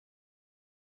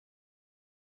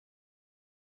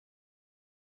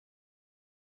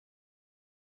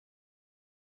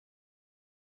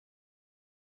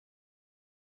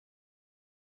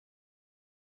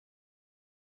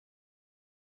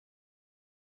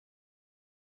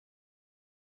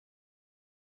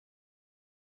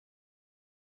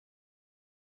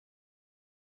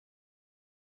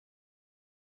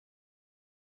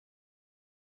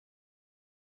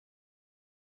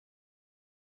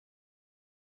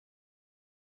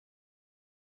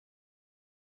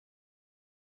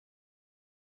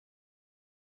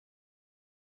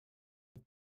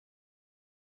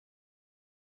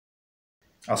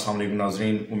अस्सलाम वालेकुम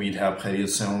नाज़रीन, उम्मीद है आप खैरियत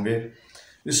से होंगे।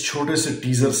 इस छोटे से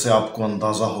टीज़र से आपको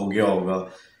अंदाज़ा हो गया होगा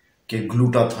कि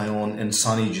ग्लूटाथायोन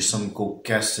इंसानी जिस्म को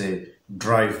कैसे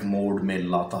ड्राइव मोड में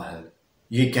लाता है।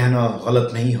 ये कहना गलत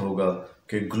नहीं होगा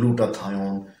कि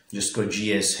ग्लूटाथायोन, जिसको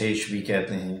GSH भी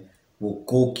कहते हैं, वो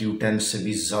CoQ10 से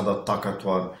भी ज़्यादा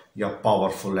ताकतवर या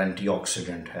पावरफुल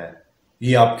एंटीऑक्सीडेंट है।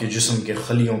 ये आपके जिस्म के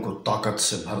खलियों को ताकत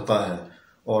से भरता है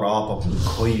और आप अपनी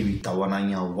खोई हुई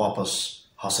तवानाइयाँ वापस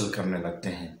हासिल करने लगते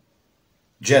हैं।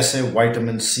 जैसे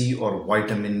विटामिन C और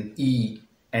विटामिन E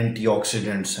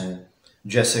एंटीऑक्सीडेंट्स हैं,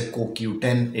 जैसे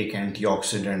CoQ10 एक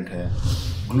एंटीऑक्सीडेंट है,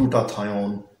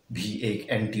 ग्लूटाथायोन भी एक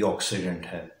एंटीऑक्सीडेंट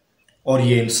है और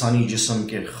ये इंसानी जिस्म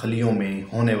के खलियों में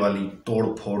होने वाली तोड़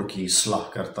फोड़ की इस्लाह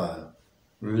करता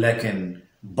है। लेकिन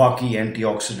बाकी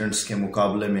एंटीऑक्सीडेंट्स के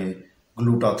मुकाबले में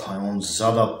ग्लूटाथायोन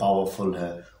ज़्यादा पावरफुल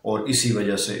है और इसी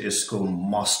वजह से इसको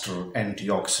मास्टर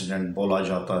एंटीऑक्सीडेंट बोला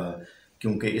जाता है,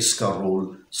 क्योंकि इसका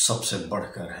रोल सबसे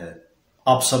बढ़कर है।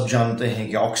 आप सब जानते हैं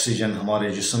कि ऑक्सीजन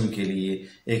हमारे जिस्म के लिए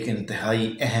एक इंतहाई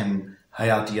अहम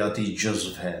हयातियाती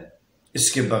जज़्व है।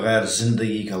 इसके बगैर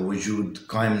ज़िंदगी का वजूद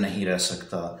कायम नहीं रह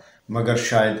सकता, मगर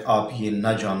शायद आप ये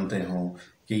न जानते हों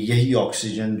कि यही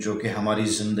ऑक्सीजन जो कि हमारी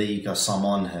ज़िंदगी का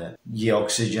सामान है, ये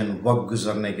ऑक्सीजन वक्त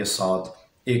गुजरने के साथ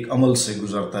एक अमल से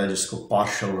गुजरता है जिसको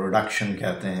पार्शियल रिडक्शन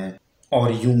कहते हैं,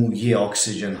 और यूं ये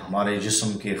ऑक्सीजन हमारे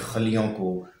जिस्म के खलियों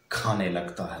को खाने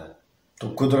लगता है। तो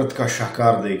कुदरत का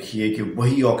शाहकार देखिए कि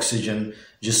वही ऑक्सीजन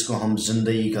जिसको हम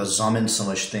जिंदगी का जामिन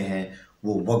समझते हैं,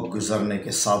 वो वक्त गुजरने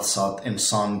के साथ साथ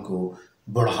इंसान को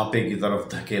बुढ़ापे की तरफ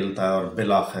धकेलता है और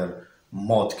बिलाखिर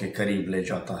मौत के करीब ले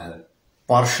जाता है।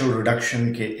 पार्शियल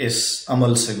रिडक्शन के इस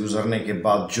अमल से गुजरने के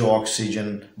बाद जो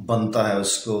ऑक्सीजन बनता है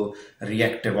उसको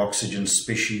रिएक्टिव ऑक्सीजन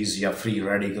स्पीशीज या फ्री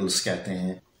रेडिकल्स कहते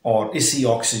हैं, और इसी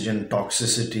ऑक्सीजन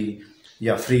टॉक्सिसिटी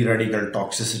या फ्री रेडिकल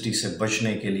टॉक्सिसिटी से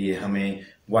बचने के लिए हमें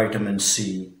vitamin C,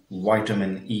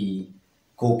 vitamin E,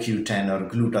 CoQ10 और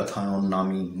ग्लूटाथायोन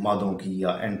नामी मादों की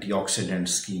या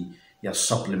एंटीऑक्सीडेंट्स की या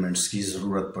सप्लीमेंट्स की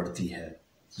ज़रूरत पड़ती है।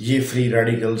 ये फ्री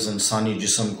रेडिकल्स इंसानी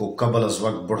जिस्म को कबल अज़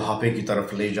वक्त बुढ़ापे की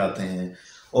तरफ ले जाते हैं,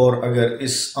 और अगर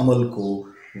इस अमल को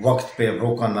वक्त पे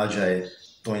रोका ना जाए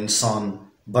तो इंसान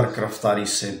बरकरफ्तारी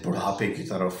से बुढ़ापे की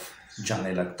तरफ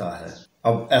जाने लगता है।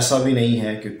 अब ऐसा भी नहीं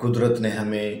है कि कुदरत ने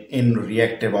हमें इन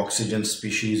रिएक्टिव ऑक्सीजन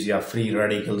स्पीशीज या फ्री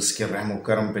रेडिकल्स के रहमो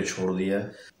करम पे छोड़ दिया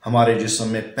है। हमारे जिस्म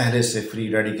में पहले से फ्री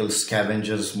रेडिकल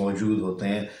स्कैवेंजर्स मौजूद होते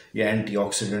हैं या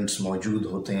एंटीऑक्सीडेंट्स मौजूद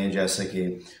होते हैं, जैसे कि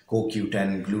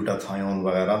CoQ10, ग्लूटाथायोन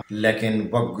वगैरह। लेकिन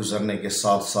वक्त गुजरने के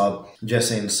साथ साथ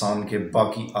जैसे इंसान के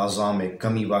बाकी आज़ा में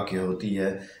कमी वाक़ होती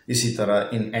है, इसी तरह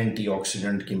इन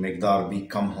एंटीऑक्सीडेंट की मिकदार भी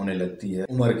कम होने लगती है।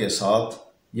 उम्र के साथ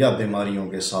या बीमारियों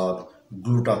के साथ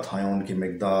ग्लूटाथायोन की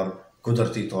मिकदार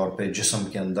कुदरती तौर पे जिस्म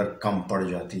के अंदर कम पड़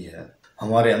जाती है।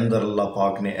 हमारे अंदर अल्लाह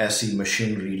पाक ने ऐसी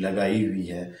मशीनरी लगाई हुई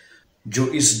है जो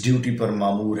इस ड्यूटी पर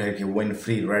मामूर है कि वो इन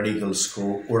फ्री रेडिकल्स को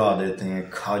उड़ा देते हैं,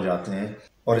 खा जाते हैं,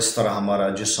 और इस तरह हमारा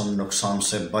जिस्म नुकसान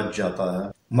से बच जाता है।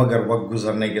 मगर वक्त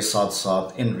गुजरने के साथ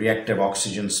साथ इन रिएक्टिव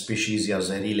ऑक्सीजन स्पीशीज या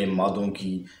जहरीले मादों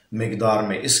की मिकदार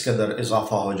में इस कदर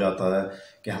इजाफा हो जाता है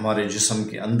कि हमारे जिस्म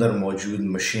के अंदर मौजूद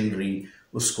मशीनरी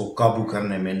उसको काबू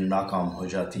करने में नाकाम हो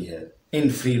जाती है। इन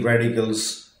फ्री रेडिकल्स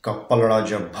का पलड़ा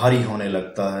जब भारी होने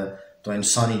लगता है तो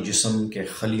इंसानी जिस्म के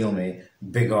खलियों में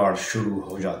बिगाड़ शुरू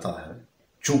हो जाता है।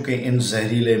 चूंकि इन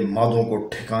जहरीले मादों को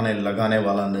ठिकाने लगाने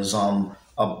वाला निज़ाम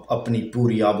अब अपनी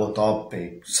पूरी आबोताब पे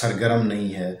सरगर्म नहीं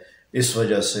है, इस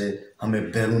वजह से हमें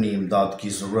बैरूनी इमदाद की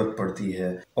ज़रूरत पड़ती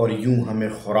है, और यूं हमें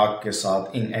खुराक के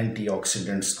साथ इन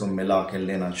एंटीऑक्सीडेंट्स को मिला के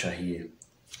लेना चाहिए।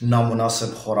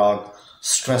 नामुनासिब खुराक,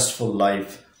 स्ट्रेसफुल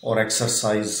लाइफ और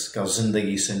एक्सरसाइज का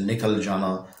ज़िंदगी से निकल जाना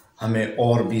हमें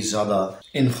और भी ज़्यादा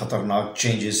इन ख़तरनाक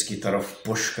चेंजेस की तरफ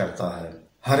पुश करता है।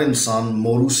 हर इंसान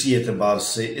मौरूसी एतबार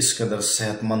से इस कदर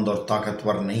सेहतमंद और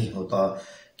ताकतवर नहीं होता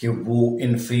कि वो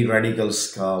इन फ्री रेडिकल्स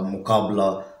का मुकाबला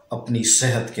अपनी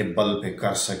सेहत के बल पे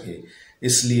कर सके।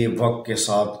 इसलिए वक्त के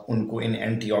साथ उनको इन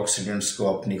एंटीऑक्सीडेंट्स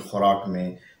को अपनी खुराक में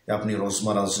या अपनी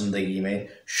रोज़मर्रा ज़िंदगी में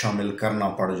शामिल करना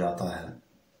पड़ जाता है।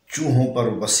 चूहों पर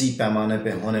वसी पैमाने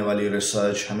पे होने वाली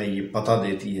रिसर्च हमें ये पता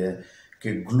देती है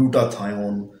कि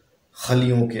ग्लूटाथायोन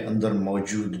खलियों के अंदर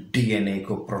मौजूद DNA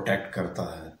को प्रोटेक्ट करता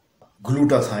है।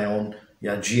 ग्लूटाथायोन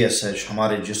या GSH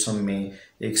हमारे जिस्म में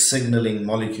एक सिग्नलिंग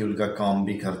मॉलिक्यूल का काम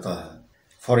भी करता है।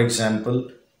 फॉर एग्जांपल,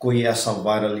 कोई ऐसा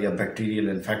वायरल या बैक्टीरियल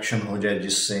इन्फेक्शन हो जाए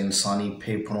जिससे इंसानी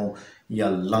फेफड़ों या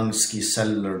लंग्स की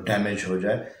सेलुलर डैमेज हो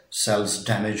जाए, सेल्स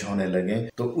डैमेज होने लगे,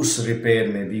 तो उस रिपेयर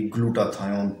में भी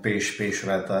ग्लूटाथायोन पेश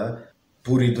रहता है।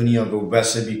 पूरी दुनिया को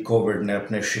वैसे भी कोविड ने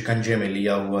अपने शिकंजे में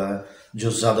लिया हुआ है,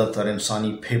 जो ज़्यादातर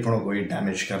इंसानी फेफड़ों को ही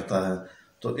डैमेज करता है,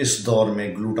 तो इस दौर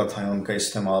में ग्लूटाथायोन का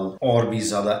इस्तेमाल और भी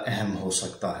ज़्यादा अहम हो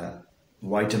सकता है।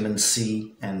 Vitamin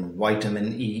C and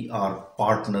vitamin E are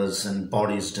partners in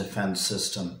body's defense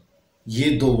system. ये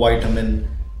दो विटामिन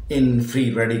इन फ्री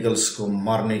रेडिकल्स को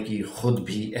मारने की खुद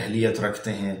भी अहलियत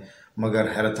रखते हैं, मगर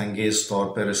हैरत अंगेज तौर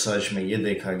पर रिसर्च में ये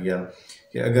देखा गया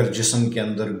कि अगर जिस्म के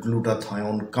अंदर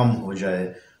ग्लूटाथायोन कम हो जाए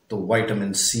तो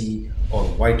विटामिन सी और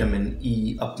विटामिन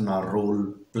ई अपना रोल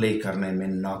प्ले करने में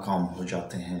नाकाम हो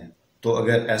जाते हैं। तो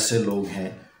अगर ऐसे लोग हैं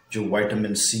जो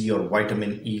विटामिन सी और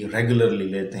विटामिन ई रेगुलरली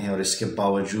लेते हैं और इसके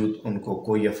बावजूद उनको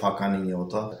कोई अफाका नहीं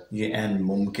होता, ये ऐन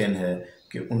मुमकिन है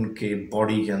कि उनके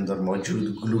बॉडी के अंदर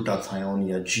मौजूद ग्लूटाथायोन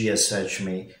या जीएसएच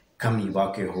में कमी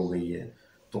वाक़ई हो गई है।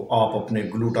 तो आप अपने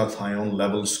ग्लूटाथायोन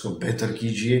लेवल्स को बेहतर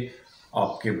कीजिए,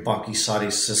 आपके बाकी सारे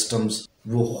सिस्टम्स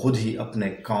वो खुद ही अपने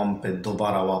काम पे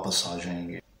दोबारा वापस आ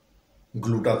जाएंगे।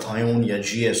 ग्लूटाथायोन या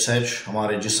जीएसएच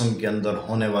हमारे जिस्म के अंदर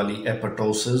होने वाली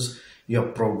एपोप्टोसिस या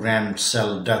प्रोग्राम्ड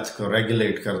सेल डेथ को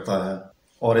रेगुलेट करता है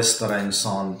और इस तरह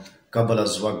इंसान कबल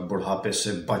अज़ वक्त बुढ़ापे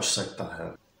से बच सकता है।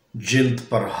 जिल्द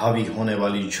पर हावी होने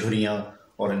वाली झुर्रियाँ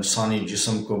और इंसानी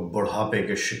जिस्म को बुढ़ापे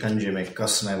के शिकंजे में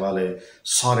कसने वाले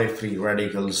सारे फ्री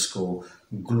रेडिकल्स को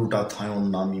ग्लूटाथायोन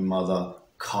नामी मादा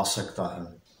खा सकता है।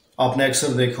 आपने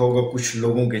अक्सर देखा होगा कुछ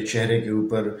लोगों के चेहरे के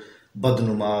ऊपर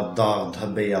बदनुमा दाग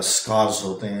धब्बे या स्कार्स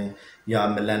होते हैं या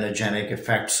मेलानोजेनिक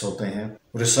इफेक्ट्स होते हैं।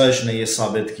 रिसर्च ने यह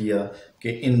साबित किया कि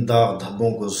इन दाग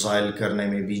धब्बों को ज़ायल करने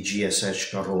में भी जीएसएच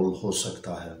का रोल हो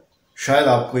सकता है। शायद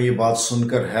आपको ये बात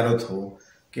सुनकर हैरत हो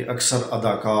कि अक्सर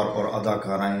अदाकार और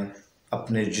अदाकाराएं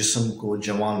अपने जिस्म को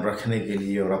जवान रखने के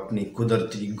लिए और अपनी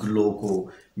कुदरती ग्लो को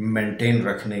मेंटेन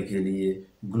रखने के लिए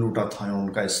ग्लूटाथायोन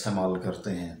का इस्तेमाल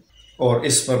करते हैं और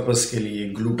इस पर्पस के लिए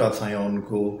ग्लूटाथायोन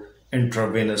को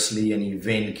इंट्रावेनसली यानी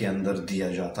वेन के अंदर दिया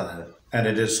जाता है। And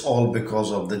it is all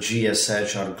because of the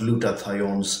GSH और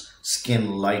ग्लूटाथायोन्स स्किन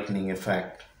लाइटनिंग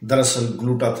इफेक्ट। दरअसल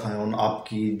ग्लूटाथायोन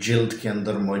आपकी जिल्द के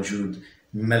अंदर मौजूद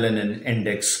मेलानिन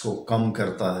इंडेक्स को कम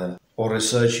करता है और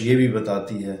रिसर्च ये भी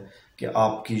बताती है कि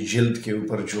आपकी जिल्द के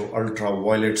ऊपर जो अल्ट्रा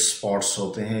वायलेट स्पॉट्स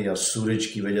होते हैं या सूरज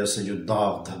की वजह से जो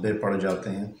दाग धब्बे पड़ जाते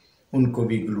हैं उनको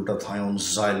भी ग्लूटाथायोन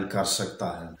ज़ायल कर सकता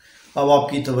है। अब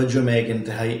आपकी तवज्जो में एक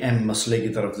इंतहाई अहम मसले की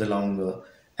तरफ दिलाऊंगा।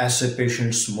 ऐसे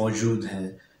पेशेंट्स मौजूद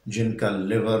हैं जिनका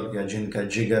लिवर या जिनका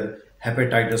जिगर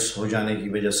हेपेटाइटिस हो जाने की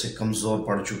वजह से कमज़ोर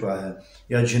पड़ चुका है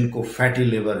या जिनको फैटी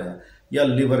लिवर है या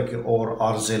लिवर के और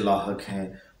आर्जे लाहक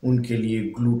हैं, उनके लिए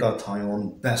ग्लूटाथायोन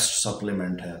बेस्ट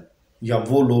सप्लीमेंट है। या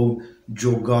वो लोग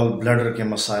जो गॉल ब्लैडर के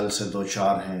मसाइल से दो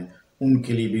चार हैं,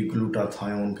 उनके लिए भी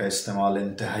ग्लूटाथायोन का इस्तेमाल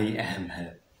इंतहाई अहम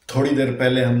है। थोड़ी देर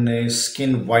पहले हमने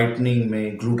स्किन वाइटनिंग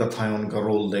में ग्लूटाथायोन का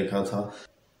रोल देखा था,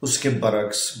 उसके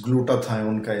बरक्स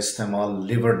ग्लूटाथायोन का इस्तेमाल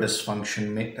लिवर डिसफंक्शन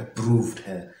में अप्रूव्ड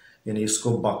है, यानी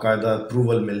इसको बाकायदा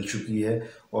अप्रूवल मिल चुकी है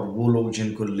और वो लोग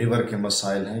जिनको लिवर के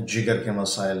मसाइल हैं, जिगर के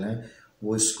मसाइल हैं,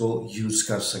 वो इसको यूज़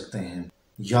कर सकते हैं।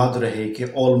 याद रहे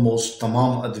कि ऑलमोस्ट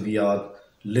तमाम अद्वियात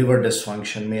लिवर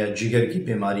डिसफंक्शन में या जिगर की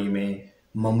बीमारी में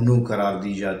ममनू करार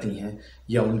दी जाती हैं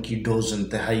या उनकी डोज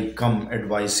इंतहाई कम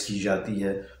एडवाइस की जाती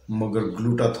है, मगर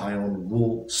ग्लूटाथायोन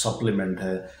वो सप्लीमेंट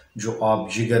है जो आप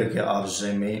जिगर के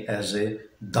आर्जे में एज ए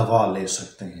दवा ले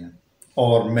सकते हैं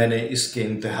और मैंने इसके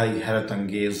इंतहाई हैरत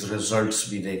अंगेज रिजल्ट्स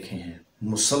भी देखे हैं।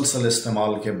 मुसलसल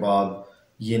इस्तेमाल के बाद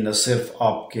ये न सिर्फ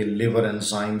आपके लिवर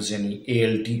एंजाइम्स यानी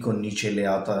एएलटी को नीचे ले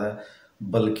आता है,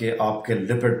 बल्कि आपके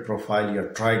लिपिड प्रोफाइल या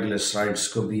ट्राइग्लिसराइड्स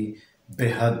को भी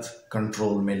बेहद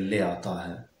कंट्रोल में ले आता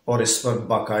है और इस पर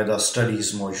बाकायदा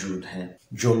स्टडीज़ मौजूद हैं।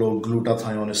 जो लोग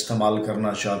ग्लूटाथायोन इस्तेमाल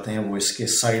करना चाहते हैं वो इसके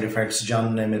साइड इफ़ेक्ट्स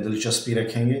जानने में दिलचस्पी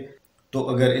रखेंगे। तो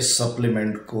अगर इस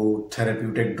सप्लीमेंट को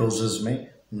थेरेप्यूटिक डोजेज में,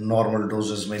 नॉर्मल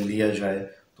डोजेज में लिया जाए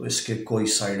तो इसके कोई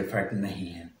साइड इफ़ेक्ट नहीं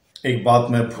है। एक बात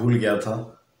मैं भूल गया था,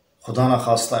 खुदा न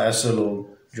खास्ता ऐसे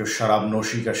लोग जो शराब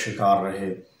नोशी का शिकार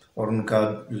रहे और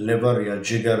उनका लिवर या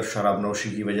जिगर शराब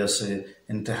नोशी की वजह से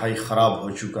इंतहाई ख़राब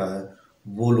हो चुका है,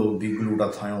 वो लोग भी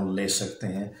ग्लूटाथायोन ले सकते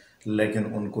हैं, लेकिन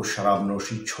उनको शराब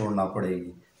नोशी छोड़ना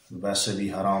पड़ेगी, वैसे भी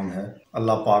हराम है।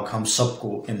 अल्लाह पाक हम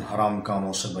सबको इन हराम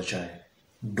कामों से बचाए।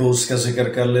 डोज का जिक्र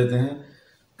कर लेते हैं।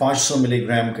 500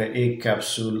 मिलीग्राम का एक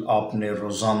कैप्सूल आपने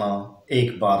रोज़ाना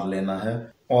एक बार लेना है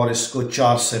और इसको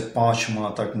 4 से 5 माह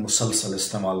तक मुसलसल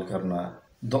इस्तेमाल करना है।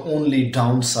 The only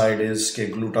down side is कि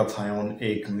ग्लूटाथायोन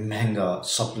एक महंगा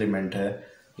सप्लीमेंट है,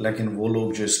 लेकिन वो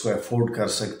लोग जो इसको अफोर्ड कर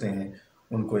सकते हैं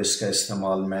उनको इसका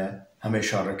इस्तेमाल मैं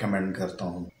हमेशा रिकमेंड करता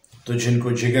हूँ। तो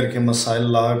जिनको जिगर के मसाइल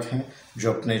लायक हैं,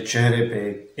 जो अपने चेहरे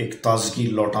पे एक ताजगी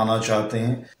लौटाना चाहते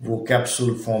हैं, वो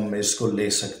कैप्सूल फॉर्म में इसको ले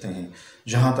सकते हैं।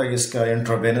 जहाँ तक इसका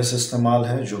इंट्रावेनस इस्तेमाल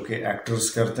है जो कि एक्टर्स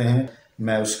करते हैं,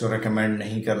 मैं उसको रिकमेंड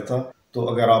नहीं करता। तो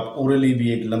अगर आप ओरली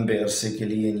भी एक लंबे अरसे के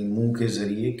लिए यानी मुंह के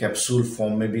ज़रिए कैप्सूल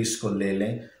फॉर्म में भी इसको ले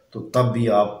लें तो तब भी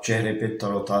आप चेहरे पे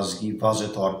तरोताज़गी वाज़े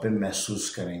तौर पे महसूस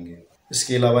करेंगे।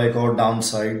 इसके अलावा एक और डाउन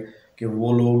साइड कि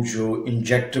वो लोग जो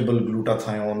इंजेक्टेबल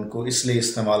ग्लूटाथायोन को इसलिए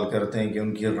इस्तेमाल करते हैं कि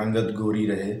उनकी रंगत गोरी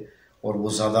रहे और वो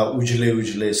ज़्यादा उजले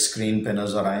उजले स्क्रीन पे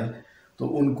नज़र आएँ, तो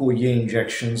उनको ये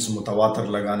इंजेक्शंस मुतवातर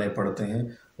लगाने पड़ते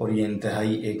हैं और ये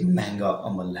इंतहाई एक महंगा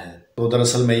अमल है। तो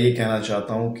दरअसल मैं ये कहना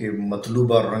चाहता हूँ कि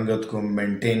मतलूबा रंगत को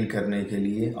मेंटेन करने के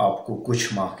लिए आपको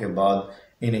कुछ माह के बाद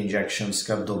इन इंजेक्शंस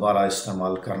का दोबारा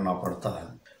इस्तेमाल करना पड़ता है।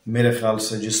 मेरे ख्याल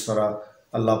से जिस तरह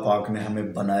अल्लाह पाक ने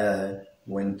हमें बनाया है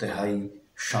वो इंतहाई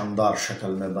शानदार शक्ल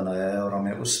में बनाया है और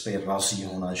हमें उस पर राज़ी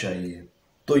होना चाहिए।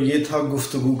 तो ये था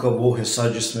गुफ्तगू का वो हिस्सा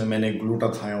जिसमें मैंने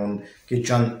ग्लूटाथायोन के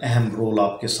चंद अहम रोल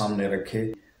आपके सामने रखे।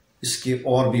 इसके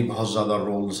और भी बहुत ज़्यादा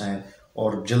रोल्स हैं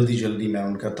और जल्दी जल्दी मैं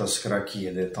उनका तज़किरा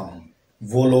किए देता हूँ।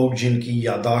 वो लोग जिनकी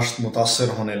यादाश्त मुतासर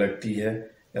होने लगती है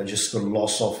या जिसको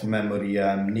लॉस ऑफ मेमोरी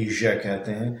या एमनीशिया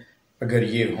कहते हैं, अगर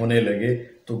ये होने लगे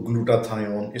तो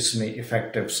ग्लूटाथायोन इसमें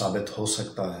इफ़ेक्टिव साबित हो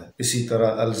सकता है। इसी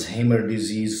तरह अल्ज़ाइमर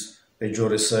डिजीज़ पे जो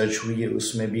रिसर्च हुई है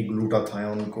उसमें भी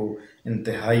ग्लूटाथायोन को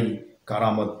इंतहाई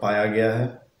करामत पाया गया है।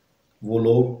 वो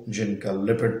लोग जिनका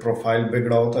लिपिड प्रोफाइल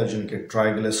बिगड़ा होता है, जिनके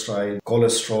ट्राइग्लिसराइड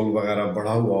कोलेस्ट्रॉल वगैरह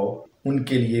बढ़ा हुआ हो,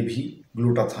 उनके लिए भी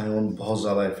ग्लूटाथायोन बहुत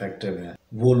ज़्यादा इफेक्टिव है।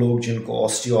 वो लोग जिनको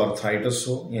ऑस्टियोआर्थराइटिस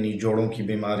हो यानी जोड़ों की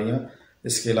बीमारियां,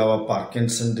 इसके अलावा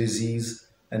पार्किंसन डिजीज़,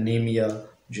 एनीमिया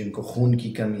जिनको खून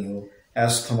की कमी हो,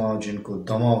 एस्थमा जिनको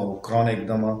दमा हो, क्रॉनिक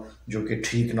दमा जो कि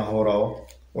ठीक ना हो रहा हो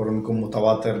और उनको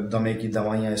मुतवातिर दमे की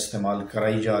दवाइयाँ इस्तेमाल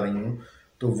कराई जा रही हों,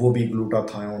 तो वो भी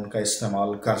ग्लूटाथायोन का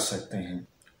इस्तेमाल कर सकते हैं।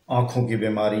 आँखों की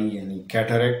बीमारी यानी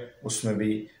कैटरेक्ट, उसमें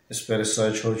भी इस पर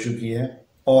रिसर्च हो चुकी है।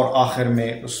 और आखिर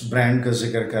में उस ब्रांड का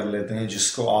जिक्र कर लेते हैं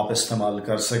जिसको आप इस्तेमाल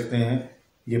कर सकते हैं।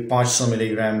 ये 500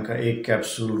 मिलीग्राम का एक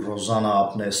कैप्सूल रोज़ाना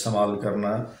आपने इस्तेमाल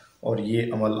करना है और ये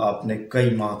अमल आपने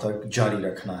कई माह तक जारी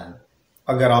रखना है।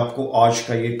 अगर आपको आज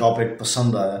का ये टॉपिक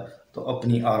पसंद आया तो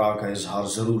अपनी आरा का इजहार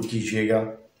ज़रूर कीजिएगा,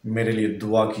 मेरे लिए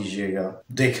दुआ कीजिएगा।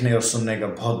 देखने और सुनने का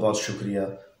बहुत बहुत शुक्रिया।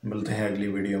 मिलते हैं अगली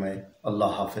वीडियो में। अल्लाह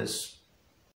हाफिज़।